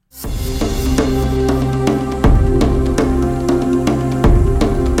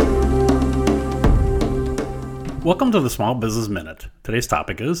Welcome to the Small Business Minute. Today's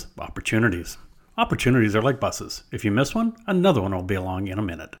topic is opportunities. Opportunities are like buses. If you miss one, another one will be along in a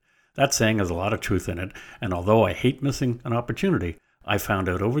minute. That saying has a lot of truth in it, and although I hate missing an opportunity, I found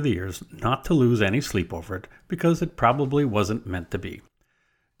out over the years not to lose any sleep over it because it probably wasn't meant to be.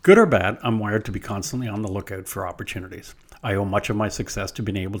 Good or bad, I'm wired to be constantly on the lookout for opportunities. I owe much of my success to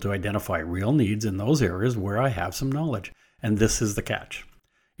being able to identify real needs in those areas where I have some knowledge, and this is the catch.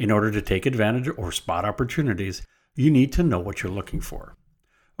 In order to take advantage or spot opportunities, you need to know what you're looking for.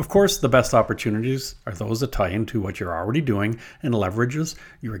 Of course, the best opportunities are those that tie into what you're already doing and leverages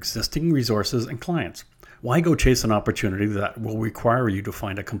your existing resources and clients. Why go chase an opportunity that will require you to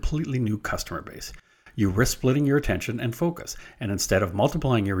find a completely new customer base? You risk splitting your attention and focus, and instead of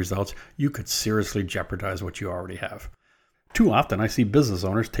multiplying your results, you could seriously jeopardize what you already have. Too often, I see business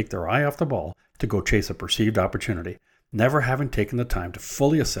owners take their eye off the ball to go chase a perceived opportunity, never having taken the time to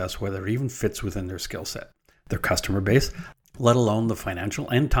fully assess whether it even fits within their skill set, their customer base, let alone the financial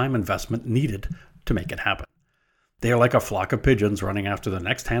and time investment needed to make it happen. They are like a flock of pigeons running after the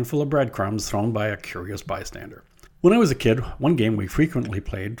next handful of breadcrumbs thrown by a curious bystander. When I was a kid, one game we frequently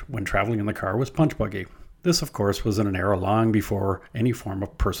played when traveling in the car was Punch Buggy. This, of course, was in an era long before any form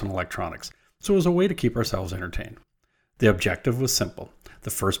of personal electronics, so it was a way to keep ourselves entertained. The objective was simple.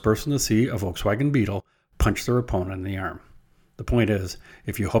 The first person to see a Volkswagen Beetle punch their opponent in the arm. The point is,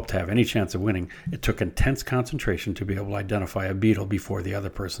 if you hope to have any chance of winning, it took intense concentration to be able to identify a beetle before the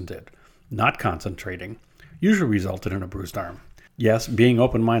other person did. Not concentrating usually resulted in a bruised arm. Yes, being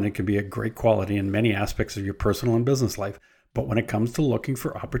open-minded can be a great quality in many aspects of your personal and business life, but when it comes to looking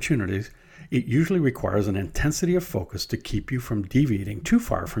for opportunities, it usually requires an intensity of focus to keep you from deviating too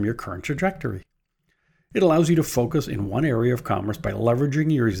far from your current trajectory. It allows you to focus in one area of commerce by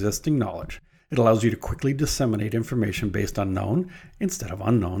leveraging your existing knowledge. It allows you to quickly disseminate information based on known instead of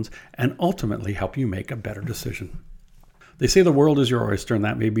unknowns and ultimately help you make a better decision. They say the world is your oyster, and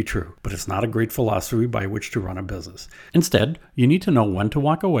that may be true, but it's not a great philosophy by which to run a business. Instead, you need to know when to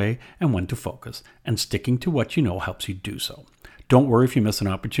walk away and when to focus, and sticking to what you know helps you do so. Don't worry if you miss an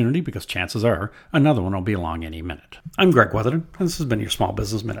opportunity because chances are another one will be along any minute. I'm Greg Weatherden, and this has been your Small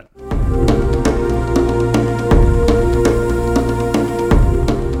Business Minute.